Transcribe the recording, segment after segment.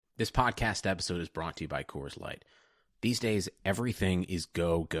This podcast episode is brought to you by Coors Light. These days, everything is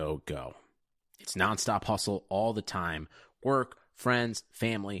go, go, go. It's nonstop hustle all the time. Work, friends,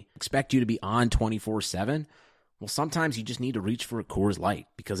 family, expect you to be on 24/7. Well, sometimes you just need to reach for a Coors Light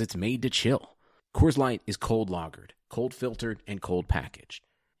because it's made to chill. Coors Light is cold lagered, cold filtered, and cold packaged.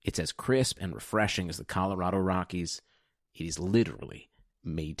 It's as crisp and refreshing as the Colorado Rockies. It is literally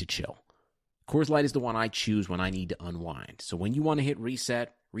made to chill. Coors Light is the one I choose when I need to unwind. So when you want to hit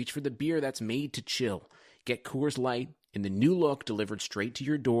reset, reach for the beer that's made to chill. Get Coors Light in the new look delivered straight to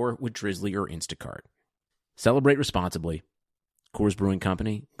your door with Drizzly or Instacart. Celebrate responsibly. Coors Brewing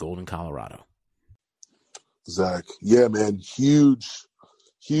Company, Golden, Colorado. Zach, yeah, man, huge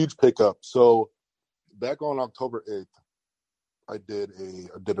pickup. So back on October 8th, I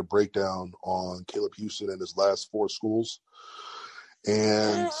did a breakdown on Caleb Houston and his last four schools.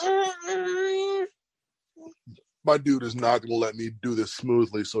 And my dude is not going to let me do this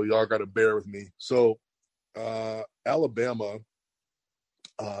smoothly, so y'all got to bear with me. So Alabama,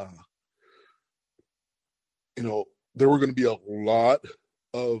 there were going to be a lot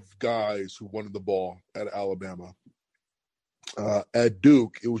of guys who wanted the ball at Alabama. At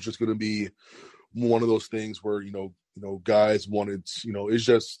Duke, it was just going to be one of those things where, guys wanted, it's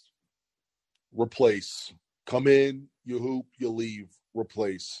just replace. Come in, you hoop, you leave,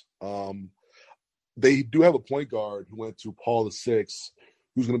 replace. They do have a point guard who went to Paul VI,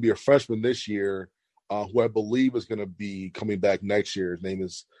 who's going to be a freshman this year, who I believe is going to be coming back next year. His name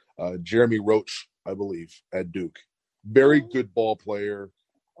is Jeremy Roach, I believe, at Duke. Very good ball player.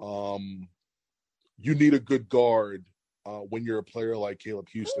 You need a good guard when you're a player like Caleb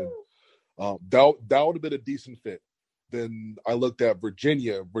Houston. That would have been a decent fit. Then I looked at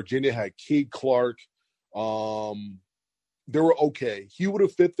Virginia. Virginia had Keith Clark. They were okay. He would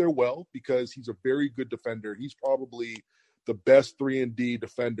have fit there well because he's a very good defender. He's probably the best 3-and-D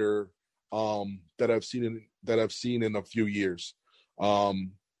defender that I've seen in a few years.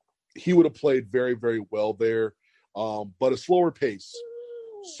 He would have played very, very well there, but a slower pace.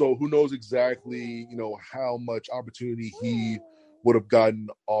 So who knows exactly, how much opportunity he would have gotten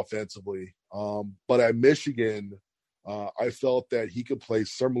offensively. But at Michigan, I felt that he could play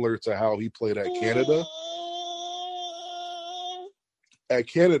similar to how he played at Canada. At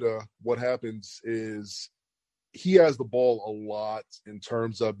Canada, what happens is he has the ball a lot in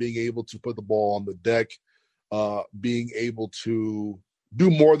terms of being able to put the ball on the deck, being able to do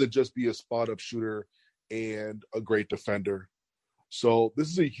more than just be a spot-up shooter and a great defender. So this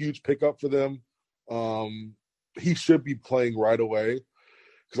is a huge pickup for them. He should be playing right away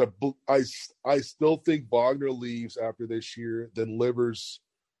because I still think Wagner leaves after this year. Then Livers,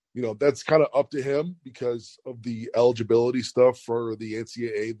 that's kind of up to him because of the eligibility stuff for the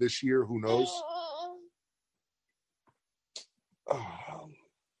NCAA this year. Who knows?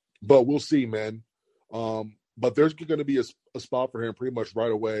 But we'll see, man. But there's going to be a spot for him pretty much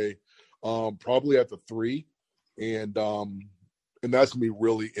right away, probably at the 3, and that's going to be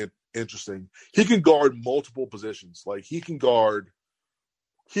really interesting. He can guard multiple positions. Like he can guard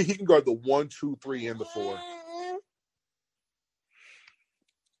the 1, 2, 3, and the 4.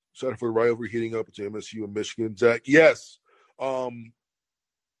 Sorry for rivalry heating up to MSU and Michigan. Zach, yes.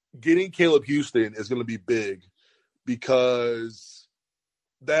 Getting Caleb Houston is going to be big because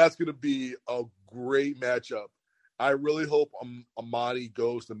that's going to be a great matchup. I really hope Amani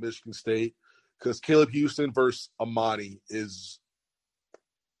goes to Michigan State because Caleb Houston versus Amani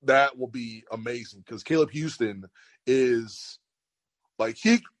that will be amazing because Caleb Houston is like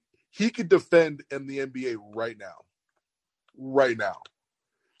he could defend in the NBA right now.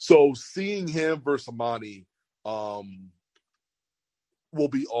 So seeing him versus Amani will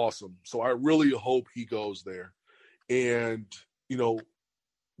be awesome. So I really hope he goes there. And,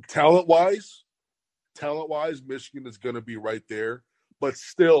 talent-wise, Michigan is going to be right there. But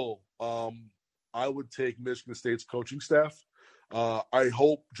still, I would take Michigan State's coaching staff. I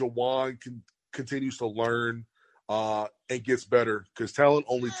hope Jawan continues to learn and gets better because talent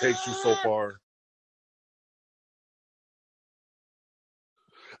only takes you so far.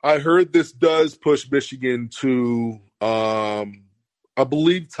 I heard this does push Michigan to, I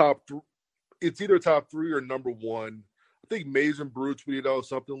believe, top 3. It's either top 3 or number 1. I think Mason Brew tweeted out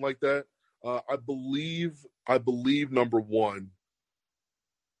something like that. I believe number 1.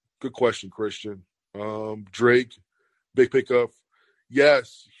 Good question, Christian. Drake, big pickup.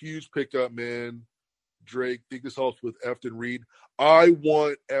 Yes, huge pickup, man. Drake, think this helps with Efton Reed. I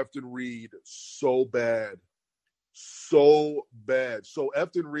want Efton Reed so bad. So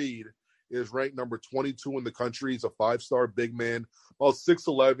Efton Reed is ranked number 22 in the country. He's a 5-star big man, about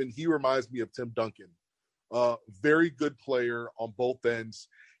 6'11". He reminds me of Tim Duncan. Very good player on both ends.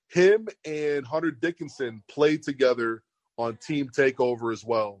 him and Hunter Dickinson played together on Team Takeover as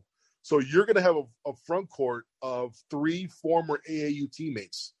well. So you're going to have a front court of 3 former AAU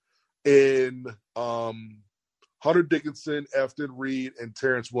teammates in Hunter Dickinson, Efton Reed, and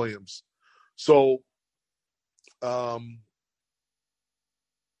Terrence Williams. So Efton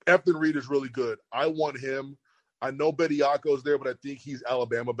Reed is really good. I want him. I know Bediako's there, but I think he's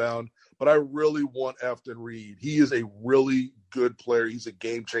Alabama bound. But I really want Efton Reed. He is a really good player. He's a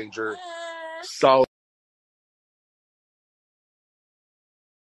game changer. Solid.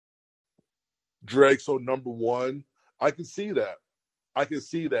 Drake, so number 1. I can see that.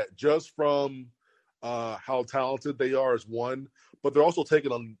 Just from how talented they are as one, but they're also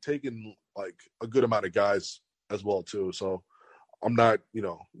taking like a good amount of guys as well too. So I'm not,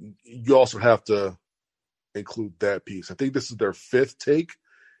 you also have to include that piece. I think this is their 5th take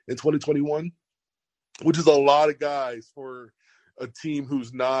in 2021, which is a lot of guys for a team who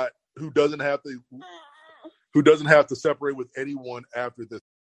doesn't have to separate with anyone after this.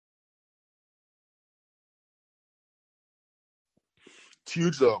 It's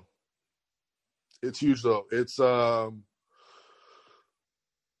huge though. It's I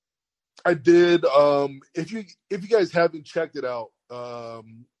did if you guys haven't checked it out,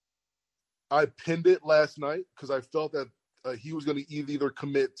 I pinned it last night because I felt that he was going to either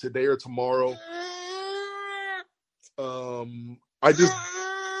commit today or tomorrow. I just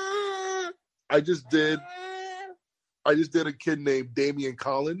did a kid named Damian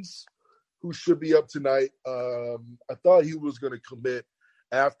Collins who should be up tonight. I thought he was going to commit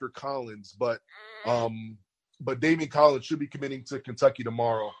after Collins, but Damian Collins should be committing to Kentucky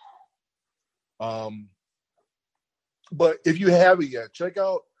tomorrow. But if you haven't yet, check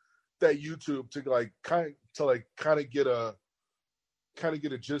out that YouTube to kind of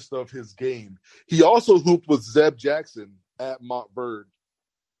get a gist of his game. He also hooped with Zeb Jackson at Montverde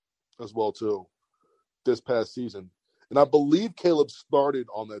as well too this past season. And I believe Caleb started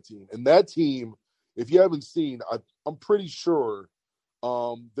on that team. And that team, if you haven't seen, I'm pretty sure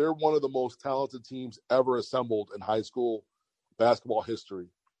they're one of the most talented teams ever assembled in high school basketball history.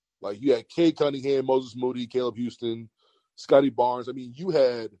 Like, you had Cade Cunningham, Moses Moody, Caleb Houston, Scotty Barnes. I mean, you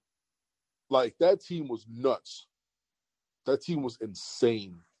had, like, that team was nuts. That team was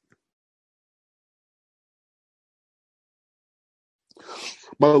insane.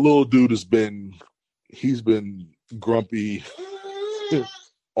 My little dude he's been grumpy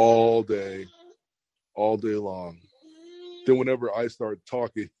all day long. Then whenever I start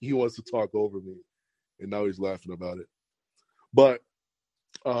talking, he wants to talk over me, and now he's laughing about it. But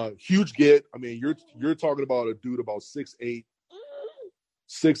huge get. I mean, you're talking about a dude about 6'8",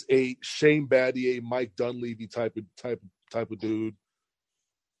 Shane Battier, Mike Dunleavy type of dude.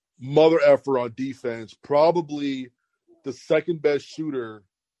 Mother effer on defense. Probably the second best shooter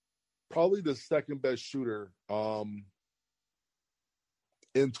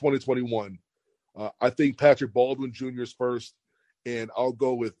in 2021. I think Patrick Baldwin Jr. is first, and I'll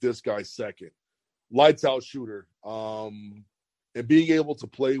go with this guy second. Lights out shooter. And being able to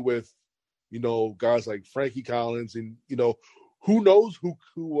play with, guys like Frankie Collins, and, who knows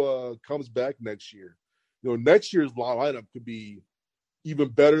who comes back next year. Next year's lineup could be even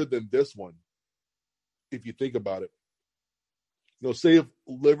better than this one, if you think about it. Say if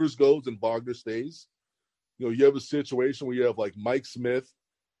Livers goes and Wagner stays, you have a situation where you have like Mike Smith,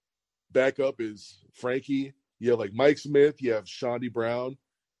 backup is Frankie. You have like Mike Smith, you have Shondy Brown,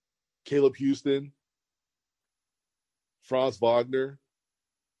 Caleb Houston, Franz Wagner,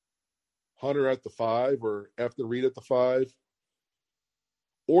 Hunter at the 5, or Efton Reed at the 5.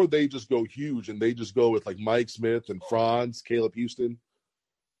 Or they just go huge and they just go with like Mike Smith and Franz, Caleb Houston,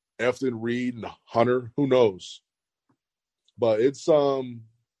 Efton Reed, and Hunter. Who knows? But it's going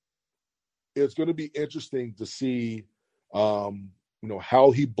to be interesting to see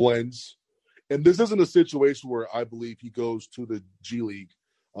how he blends. And this isn't a situation where I believe he goes to the G League.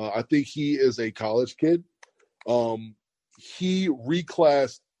 I think he is a college kid. He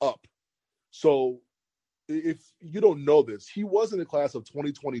reclassed up. So if you don't know this, he was in the class of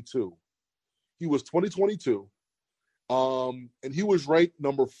 2022. He was 2022. And he was ranked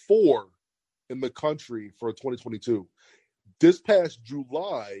number 4 in the country for 2022. This past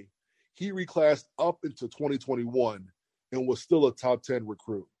July, he reclassed up into 2021 and was still a top 10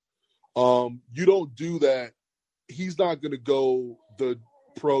 recruit. You don't do that. He's not going to go the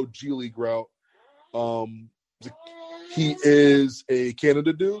pro G League route. He is a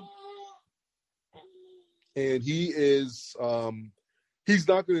Canada dude. And he is he's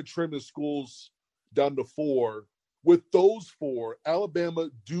not going to trim his schools down to 4. With those 4, Alabama,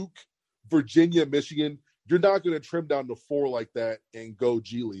 Duke, Virginia, Michigan, you're not going to trim down to 4 like that and go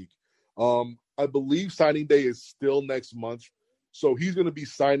G League. I believe signing day is still next month, so he's going to be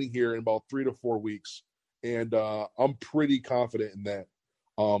signing here in about 3 to 4 weeks, and I'm pretty confident in that.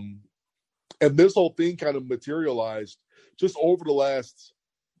 And this whole thing kind of materialized just over the last,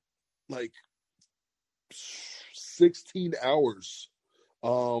 16 hours.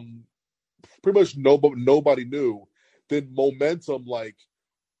 Pretty much nobody knew. Then momentum,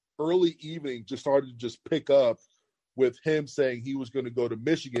 early evening, just started to just pick up with him saying he was going to go to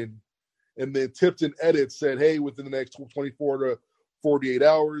Michigan. And then Tipton Edit said, hey, within the next 24 to 48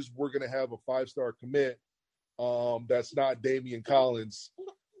 hours, we're going to have a 5-star commit. That's not Damian Collins.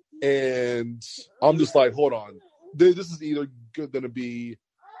 And I'm just like, hold on. This is either going to be –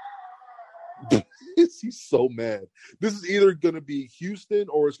 he's so mad. This is either going to be Houston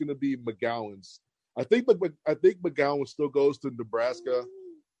or it's going to be McGowan's. I think McGowan still goes to Nebraska.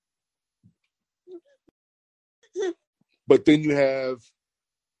 But then you have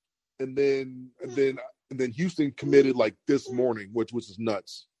 – and then Houston committed this morning, which is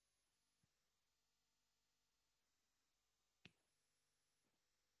nuts.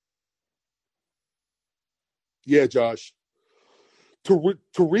 Yeah, Josh. To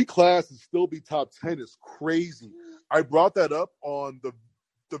reclass and still be top 10 is crazy. I brought that up on the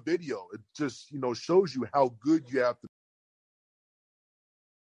video. It just, shows you how good you have to.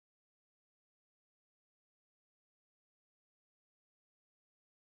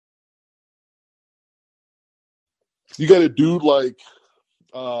 You got a dude like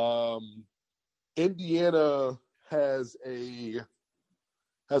Indiana has a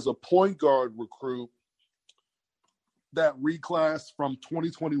point guard recruit that reclass from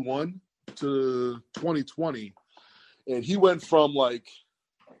 2021 to 2020, and he went from a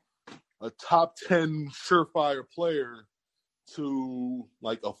top 10 surefire player to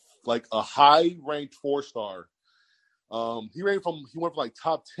a high ranked 4-star. He went from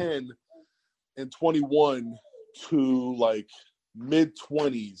top 10 in 21 to mid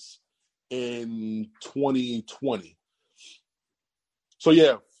 20s in 2020. So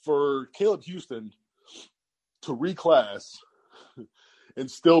yeah, for Caleb Houston to reclass and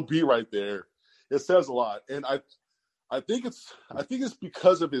still be right there, it says a lot. And I think it's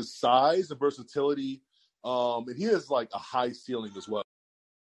because of his size and versatility, and he has a high ceiling as well.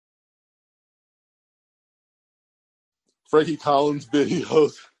 Frankie Collins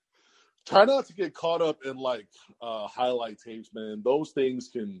videos. Try not to get caught up in highlight tapes, man. Those things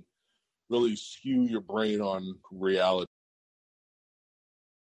can really skew your brain on reality.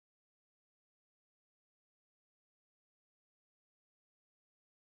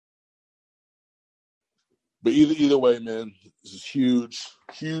 But either way, man, this is huge.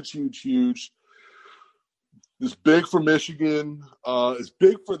 It's big for Michigan. It's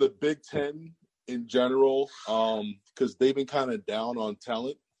big for the Big Ten in general, because they've been kind of down on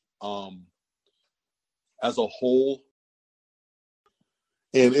talent as a whole.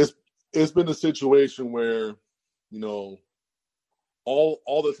 And it's been a situation where,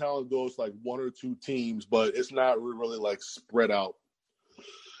 all the talent goes 1 or 2 teams, but it's not really spread out.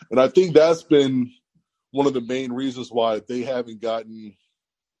 And I think that's been one of the main reasons why they haven't gotten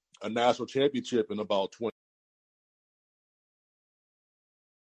a national championship in about 20.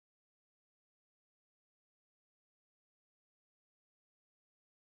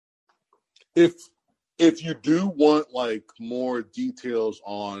 If you do want more details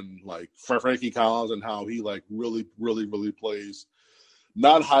on Frankie Collins and how he really plays,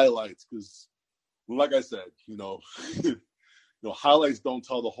 not highlights, because like I said, highlights don't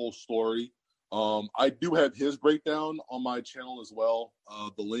tell the whole story. I do have his breakdown on my channel as well.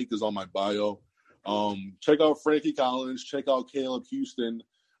 The link is on my bio. Check out Frankie Collins. Check out Caleb Houston.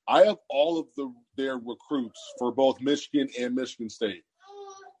 I have all of their recruits for both Michigan and Michigan State.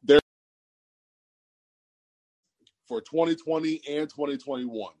 They're for 2020 and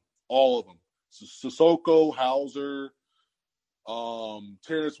 2021. All of them. Sissoko, Hauser,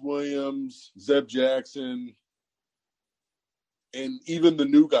 Terrence Williams, Zeb Jackson, and even the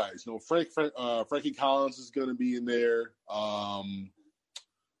new guys. Frankie Collins is going to be in there.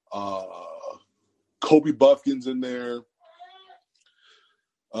 Kobe Buffkin's in there.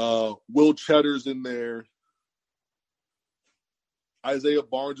 Will Cheddar's in there. Isaiah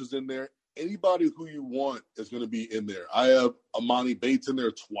Barnes is in there. Anybody who you want is going to be in there. I have Amani Bates in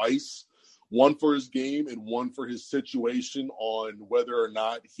there twice, one for his game and one for his situation on whether or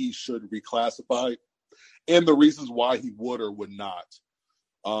not he should reclassify and the reasons why he would or would not.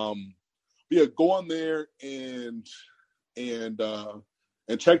 Yeah, go on there and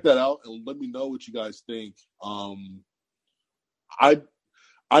check that out and let me know what you guys think. I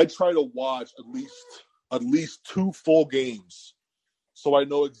try to watch at least at least 2 full games, so I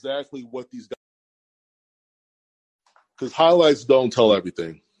know exactly what these guys. Because highlights don't tell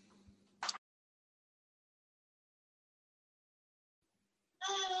everything.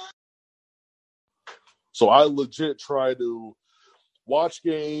 So I legit try to watch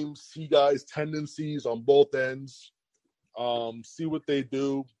games, see guys' tendencies on both ends, see what they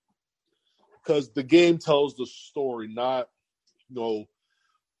do. Because the game tells the story, not,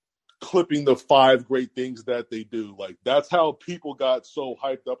 clipping the 5 great things that they do. Like, that's how people got so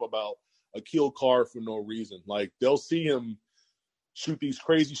hyped up about Akil Carr for no reason. Like, they'll see him shoot these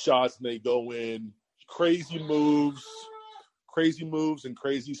crazy shots and they go in, crazy moves and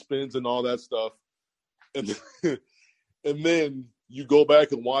crazy spins and all that stuff. And and then you go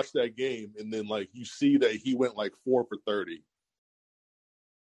back and watch that game, and then like you see that he went like 4 for 30.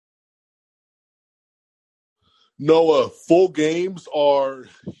 Noah, full games are,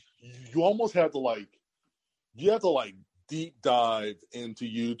 you almost have to like deep dive into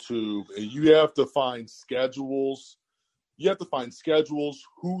YouTube, and you have to find schedules. You have to find schedules,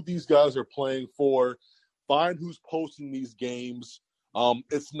 who these guys are playing for, find who's posting these games.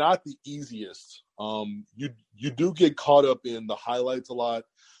 It's not the easiest. You do get caught up in the highlights a lot,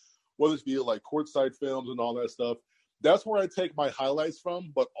 whether it's via like courtside films and all that stuff. That's where I take my highlights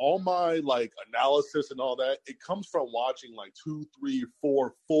from, but all my like analysis and all that, it comes from watching like 2, 3,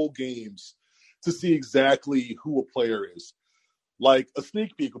 4 full games to see exactly who a player is. Like a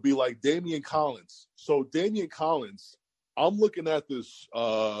sneak peek would be like Damian Collins. So Damian Collins, I'm looking at this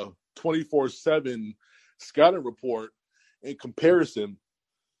 24/7 scouting report in comparison,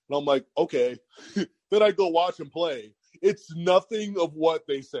 and I'm like, okay. Then I go watch him play. It's nothing of what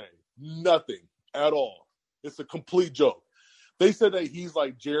they say. Nothing at all. It's a complete joke. They said that he's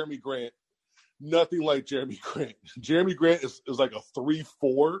like Jeremy Grant. Nothing like Jeremy Grant. Jeremy Grant is like a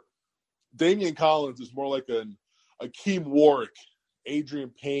 3-4. Damian Collins is more like a Akeem Warwick, Adrian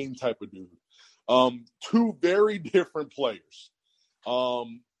Payne type of dude. 2 very different players.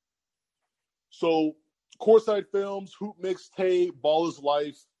 So Courtside Films, Hoop Mixtape, Ball is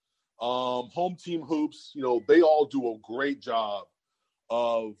Life, Home Team Hoops, they all do a great job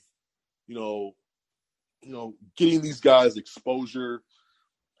of, getting these guys exposure,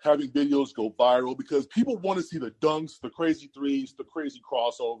 having videos go viral, because people want to see the dunks, the crazy threes, the crazy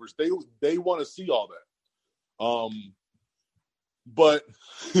crossovers. They want to see all that. But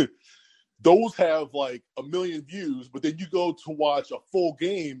those have like 1 million views, but then you go to watch a full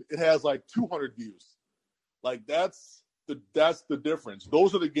game, it has like 200 views. Like that's the difference.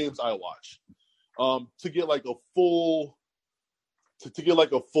 Those are the games I watch. To get like a full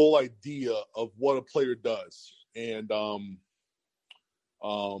idea of what a player does. And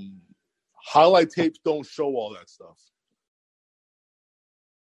highlight tapes don't show all that stuff.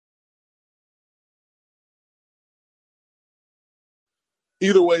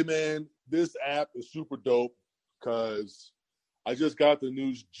 Either way, man, this app is super dope because I just got the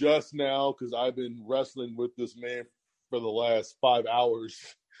news just now because I've been wrestling with this man for the last 5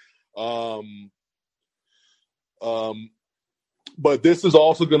 hours. But this is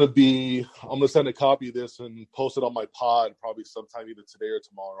also going to be, I'm going to send a copy of this and post it on my pod probably sometime either today or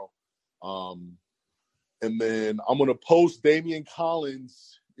tomorrow. And then I'm going to post Damian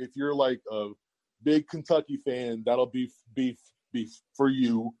Collins. If you're like a big Kentucky fan, that'll be for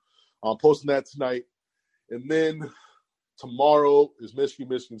you. I'm posting that tonight. And then tomorrow is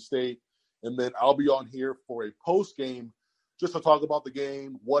Michigan State. And then I'll be on here for a post game just to talk about the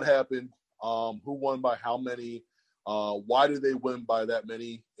game, what happened, who won by how many, why did they win by that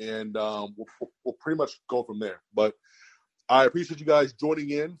many, and we'll pretty much go from there. But I appreciate you guys joining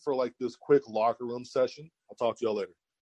in for like this quick locker room session. I'll talk to y'all later.